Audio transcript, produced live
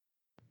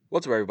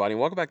What's up, everybody?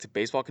 Welcome back to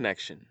Baseball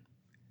Connection.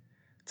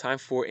 Time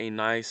for a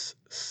nice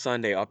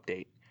Sunday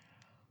update.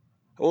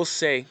 I will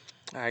say,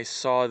 I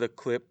saw the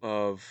clip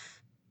of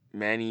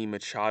Manny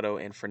Machado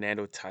and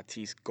Fernando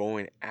Tatis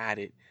going at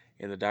it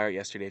in the dirt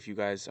yesterday. If you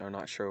guys are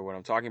not sure what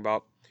I'm talking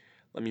about,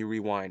 let me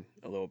rewind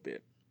a little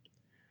bit.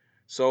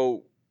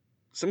 So,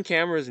 some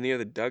cameras near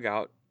the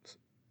dugout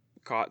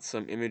caught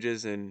some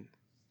images and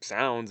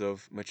sounds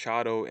of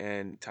Machado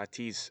and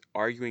Tatis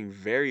arguing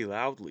very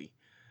loudly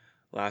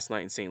last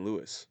night in St.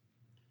 Louis.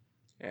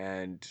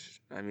 And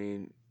I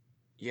mean,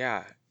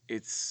 yeah,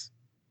 it's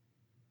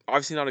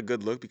obviously not a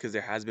good look because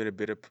there has been a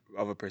bit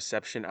of a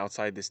perception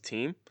outside this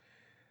team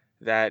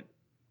that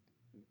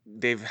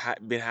been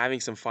having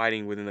some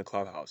fighting within the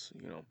clubhouse.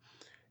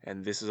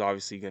 And this is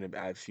obviously going to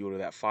add fuel to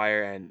that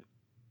fire, and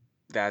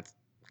that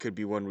could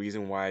be one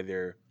reason why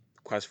their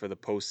quest for the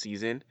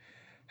postseason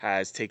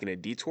has taken a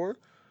detour.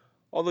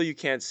 Although you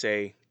can't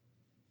say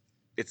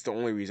it's the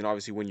only reason.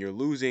 Obviously, when you're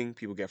losing,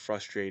 people get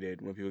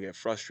frustrated. When people get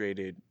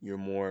frustrated, you're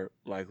more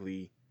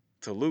likely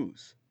to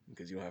lose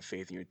because you don't have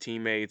faith in your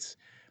teammates.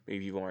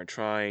 Maybe people aren't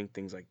trying,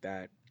 things like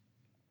that.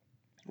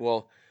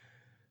 Well,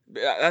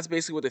 that's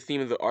basically what the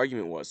theme of the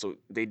argument was. So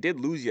they did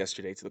lose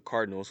yesterday to the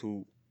Cardinals,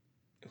 who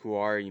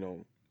are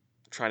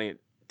trying to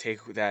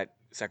take that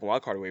second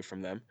wild card away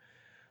from them.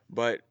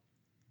 But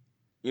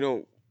you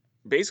know,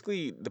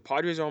 basically the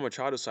Padres are on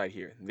Machado's side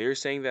here. They're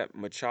saying that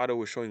Machado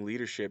was showing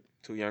leadership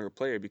to a younger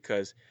player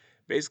because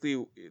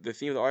basically the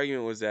theme of the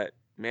argument was that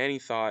Manny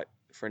thought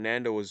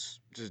Fernando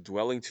was just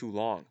dwelling too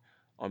long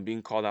on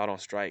being called out on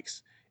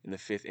strikes in the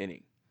fifth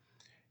inning.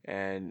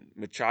 And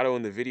Machado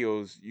in the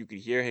videos, you could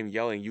hear him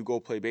yelling, "You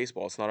go play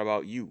baseball. It's not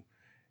about you."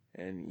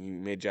 And he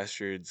made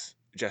gestures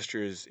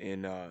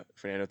in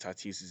Fernando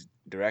Tatis's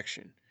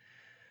direction.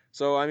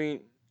 So I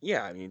mean,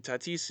 yeah, I mean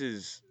Tatis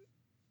is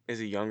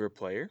a younger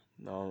player.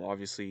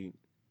 Obviously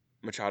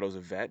Machado's a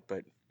vet,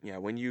 but yeah,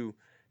 when you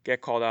get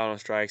called out on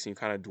strikes and you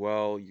kind of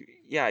dwell,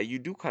 yeah, you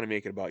do kind of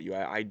make it about you.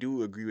 I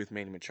do agree with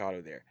Manny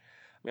Machado there.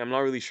 I mean, I'm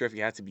not really sure if he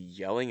had to be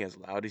yelling as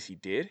loud as he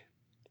did.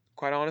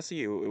 Quite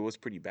honestly, it was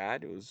pretty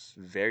bad. It was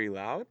very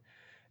loud,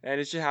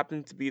 and it just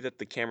happened to be that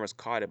the cameras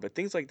caught it. But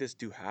things like this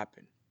do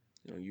happen.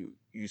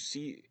 You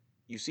see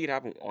it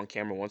happen on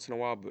camera once in a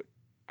while, but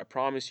I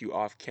promise you,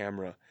 off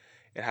camera,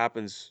 it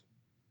happens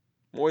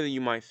more than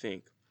you might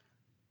think.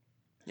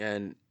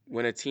 And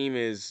when a team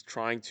is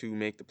trying to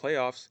make the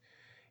playoffs,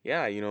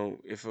 yeah,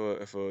 if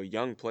a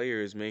young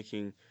player is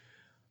making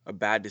a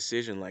bad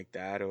decision like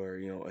that, or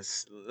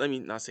let me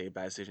not say a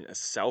bad decision, a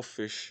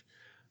selfish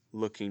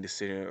looking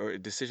decision, or a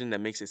decision that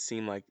makes it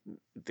seem like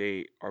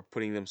they are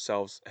putting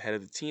themselves ahead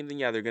of the team, then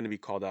yeah, they're going to be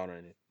called out on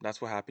it.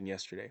 That's what happened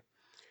yesterday.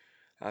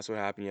 That's what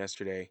happened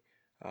yesterday.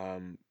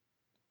 Um,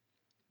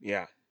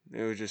 yeah,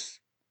 they were just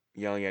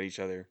yelling at each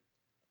other.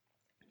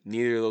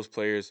 Neither of those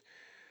players,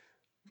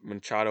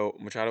 Machado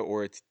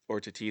or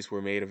Tatis,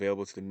 were made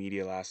available to the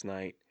media last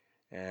night,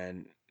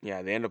 and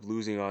yeah, they end up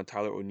losing on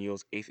Tyler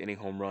O'Neill's eighth inning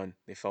home run.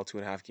 They fell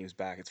 2.5 games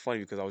back. It's funny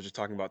because I was just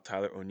talking about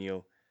Tyler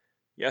O'Neill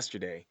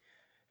yesterday,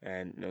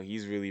 and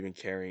he's really been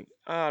carrying.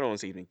 I don't want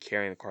to say he's been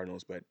carrying the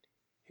Cardinals, but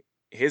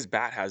his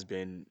bat has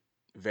been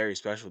very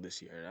special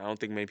this year, and I don't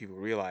think many people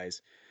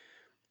realize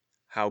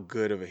how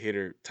good of a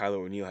hitter Tyler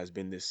O'Neill has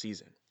been this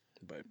season.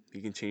 But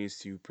he continues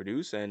to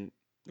produce, and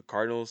the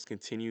Cardinals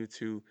continue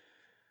to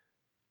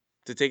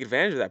take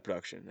advantage of that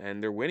production,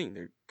 and they're winning.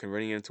 They're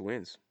converting it into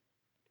wins.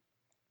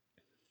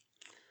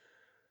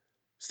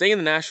 Staying in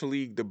the National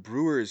League, the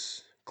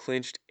Brewers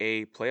clinched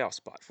a playoff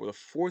spot for the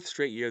fourth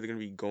straight year. They're going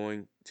to be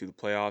going to the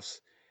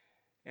playoffs,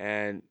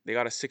 and they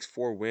got a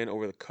 6-4 win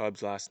over the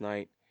Cubs last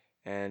night,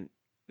 and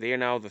they are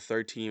now the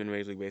third team in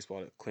Major League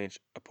Baseball to clinch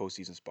a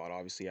postseason spot,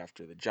 obviously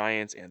after the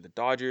Giants and the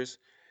Dodgers.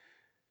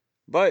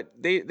 But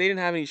they didn't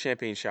have any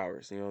champagne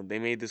showers. They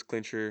made this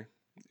clincher,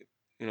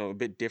 a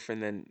bit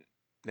different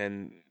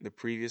than the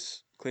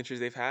previous clinchers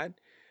they've had.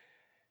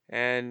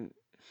 And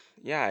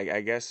yeah,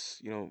 I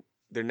guess,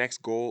 their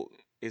next goal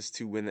is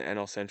to win the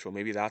NL Central.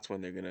 Maybe that's when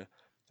they're gonna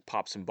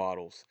pop some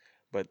bottles.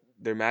 But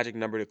their magic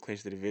number to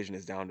clinch the division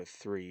is down to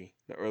 3.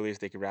 The earliest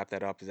they could wrap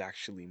that up is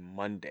actually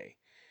Monday.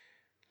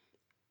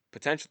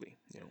 Potentially,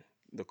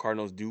 the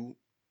Cardinals do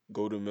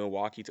go to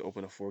Milwaukee to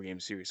open a 4-game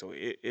series, so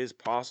it is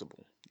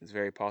possible. It's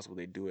very possible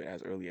they do it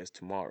as early as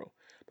tomorrow.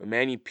 But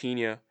Manny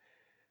Pena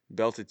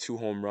belted 2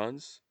 home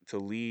runs to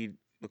lead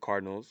the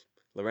Cardinals.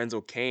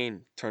 Lorenzo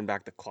Cain turned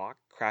back the clock,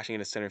 crashing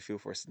into center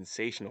field for a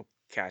sensational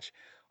catch,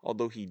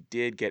 although he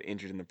did get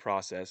injured in the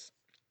process.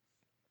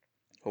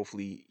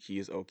 Hopefully, he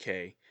is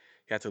okay.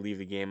 He had to leave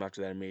the game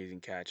after that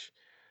amazing catch.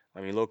 I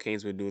mean, Lo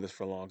Cain's been doing this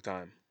for a long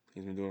time.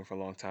 He's been doing it for a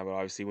long time, but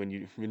obviously, when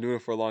you've been doing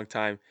it for a long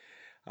time,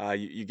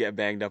 you get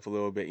banged up a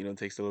little bit. It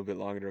takes a little bit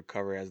longer to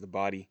recover as the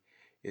body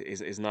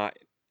is not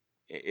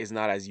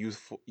as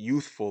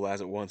youthful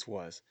as it once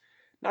was.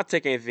 Not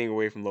taking anything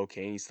away from Lo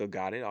Cain, he still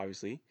got it.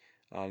 Obviously,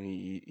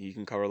 he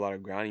can cover a lot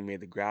of ground. He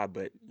made the grab,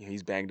 but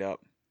he's banged up.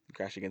 He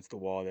crashed against the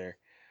wall there.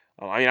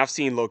 I mean, I've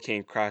seen Lo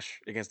Cain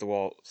crash against the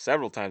wall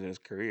several times in his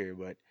career,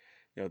 but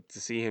to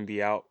see him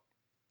be out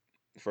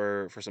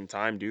for some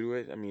time due to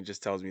it. I mean, it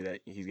just tells me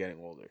that he's getting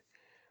older.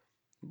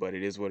 But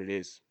it is what it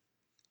is.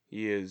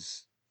 He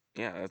is,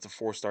 yeah, that's a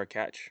 4-star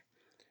catch.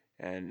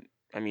 And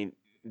I mean,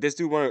 this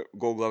dude won a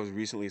Gold Glove as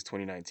recently as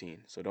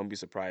 2019. So don't be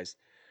surprised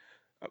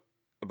uh,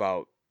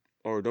 about,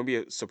 or don't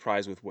be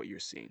surprised with what you're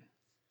seeing.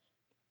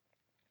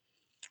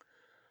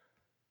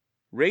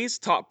 Rays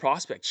top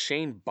prospect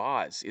Shane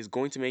Baz is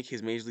going to make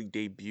his major league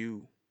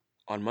debut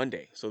on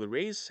Monday. So the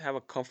Rays have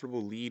a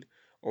comfortable lead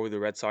over the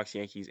Red Sox,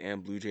 Yankees,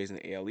 and Blue Jays in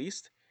the AL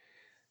East.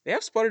 They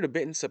have sputtered a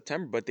bit in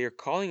September, but they're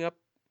calling up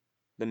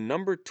the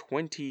number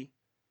 20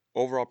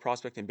 overall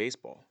prospect in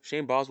baseball.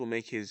 Shane Baz will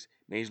make his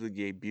major league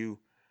debut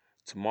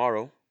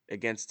tomorrow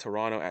against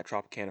Toronto at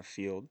Tropicana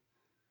Field,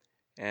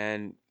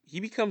 and he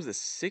becomes the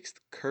sixth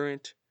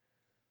current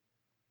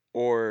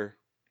or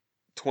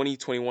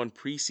 2021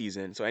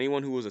 preseason. So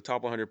anyone who was a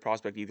top 100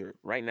 prospect either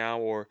right now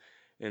or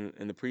in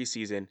the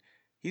preseason,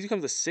 he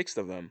becomes the sixth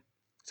of them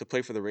to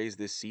play for the Rays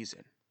this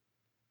season.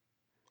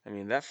 I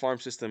mean, that farm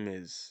system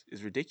is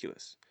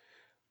ridiculous.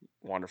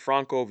 Wander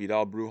Franco,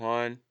 Vidal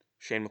Brujan,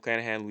 Shane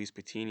McClanahan, Luis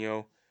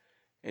Patino,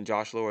 and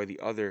Josh Lowe are the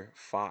other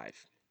five.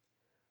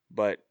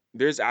 But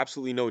there's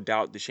absolutely no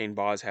doubt that Shane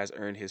Baz has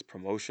earned his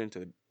promotion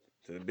to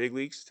the big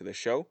leagues, to the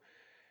show.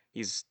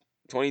 He's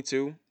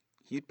 22.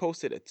 He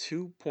posted a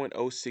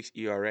 2.06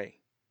 ERA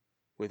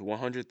with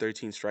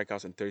 113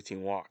 strikeouts and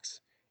 13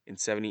 walks in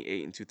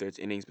 78 and two-thirds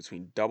innings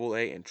between Double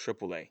A and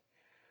Triple A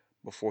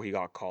before he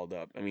got called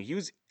up. I mean, he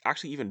was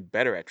actually even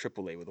better at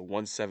Triple A with a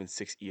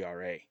 1.76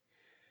 ERA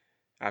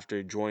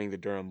after joining the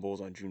Durham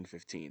Bulls on June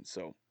 15th.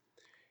 So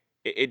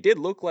it did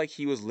look like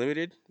he was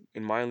limited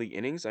in minor league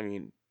innings. I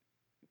mean,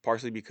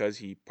 partially because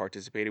he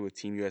participated with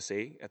Team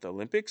USA at the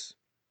Olympics.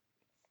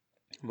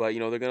 But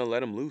they're gonna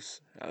let him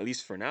loose at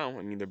least for now.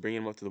 I mean, they're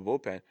bringing him up to the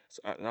bullpen,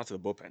 not to the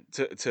bullpen,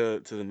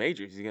 to the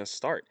majors. He's gonna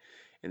start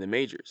in the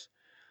majors.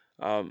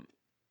 Um,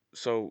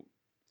 so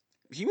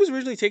he was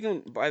originally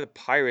taken by the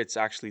Pirates,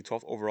 actually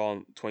 12th overall in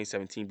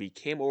 2017, but he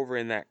came over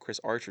in that Chris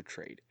Archer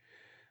trade.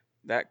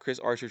 That Chris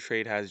Archer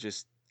trade has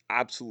just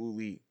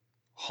absolutely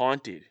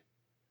haunted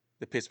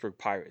the Pittsburgh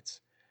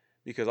Pirates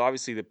because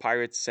obviously the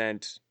Pirates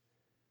sent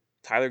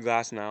Tyler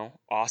Glasnow,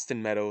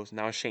 Austin Meadows,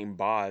 now Shane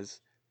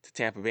Baz to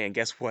Tampa Bay. And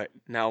guess what?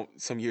 Now,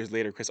 some years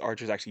later, Chris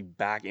Archer is actually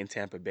back in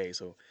Tampa Bay.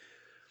 So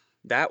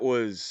that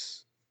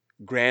was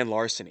grand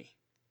larceny.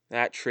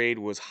 That trade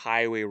was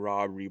highway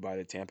robbery by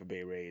the Tampa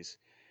Bay Rays.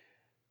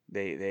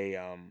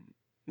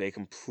 They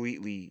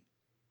completely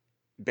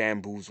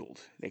bamboozled.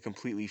 They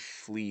completely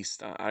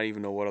fleeced. I don't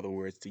even know what other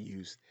words to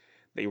use.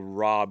 They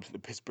robbed the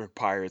Pittsburgh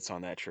Pirates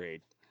on that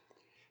trade,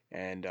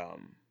 and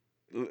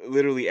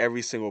literally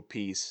every single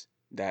piece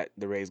that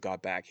the Rays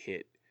got back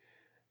hit.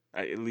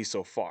 At least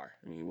so far.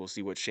 I mean, we'll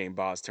see what Shane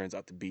Baz turns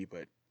out to be,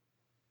 but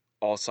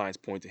all signs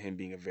point to him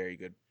being a very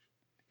good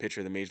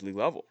pitcher at the major league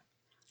level.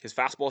 His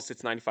fastball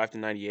sits 95 to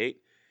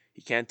 98.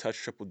 He can touch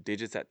triple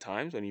digits at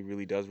times when he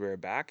really does rear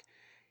back.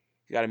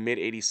 He's got a mid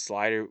 80s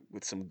slider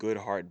with some good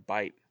hard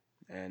bite,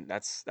 and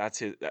that's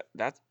his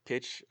that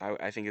pitch.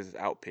 I think is his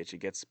out pitch. It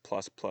gets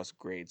plus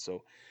grade.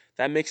 So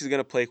that mix is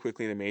gonna play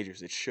quickly in the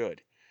majors. It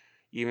should,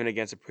 even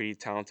against a pretty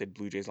talented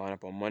Blue Jays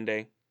lineup on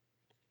Monday.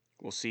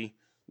 We'll see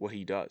what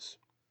he does.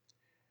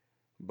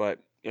 But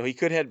he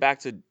could head back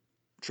to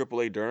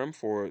AAA Durham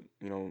for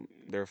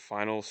their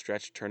final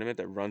stretch tournament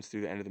that runs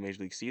through the end of the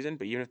major league season.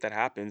 But even if that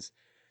happens,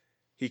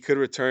 he could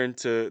return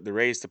to the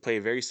Rays to play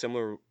a very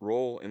similar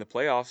role in the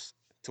playoffs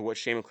to what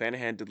Shane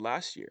McClanahan did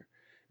last year.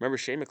 Remember,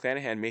 Shane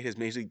McClanahan made his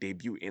major league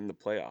debut in the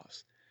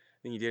playoffs. I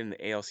think he did in the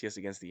ALCS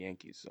against the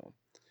Yankees. So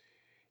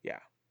yeah,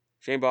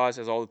 Shane Baz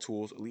has all the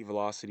tools: elite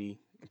velocity,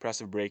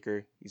 impressive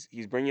breaker.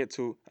 He's bringing it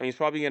to. I mean, he's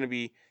probably going to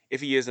be,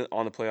 if he isn't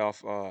on the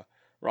playoff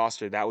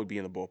roster, that would be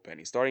in the bullpen.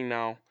 He's starting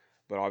now,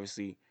 but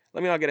obviously,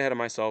 let me not get ahead of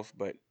myself.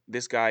 But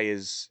this guy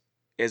is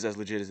as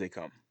legit as they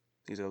come.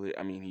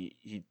 I mean,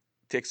 he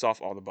ticks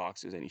off all the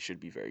boxes, and he should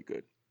be very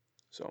good.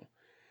 So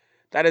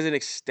that is an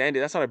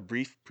extended. That's not a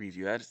brief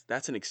preview.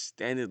 That's an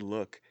extended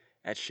look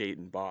at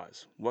Shane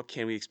Baz. What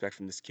can we expect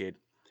from this kid?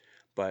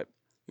 But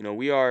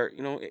we are.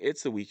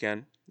 It's the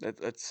weekend.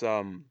 Let's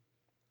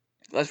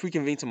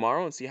reconvene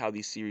tomorrow and see how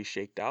these series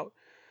shaked out.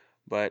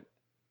 But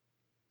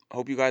I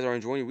hope you guys are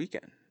enjoying your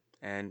weekend.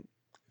 And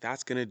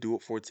that's gonna do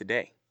it for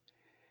today.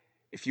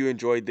 If you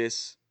enjoyed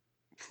this,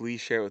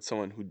 please share it with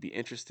someone who'd be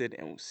interested,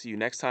 and we'll see you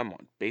next time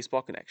on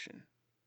Baseball Connection.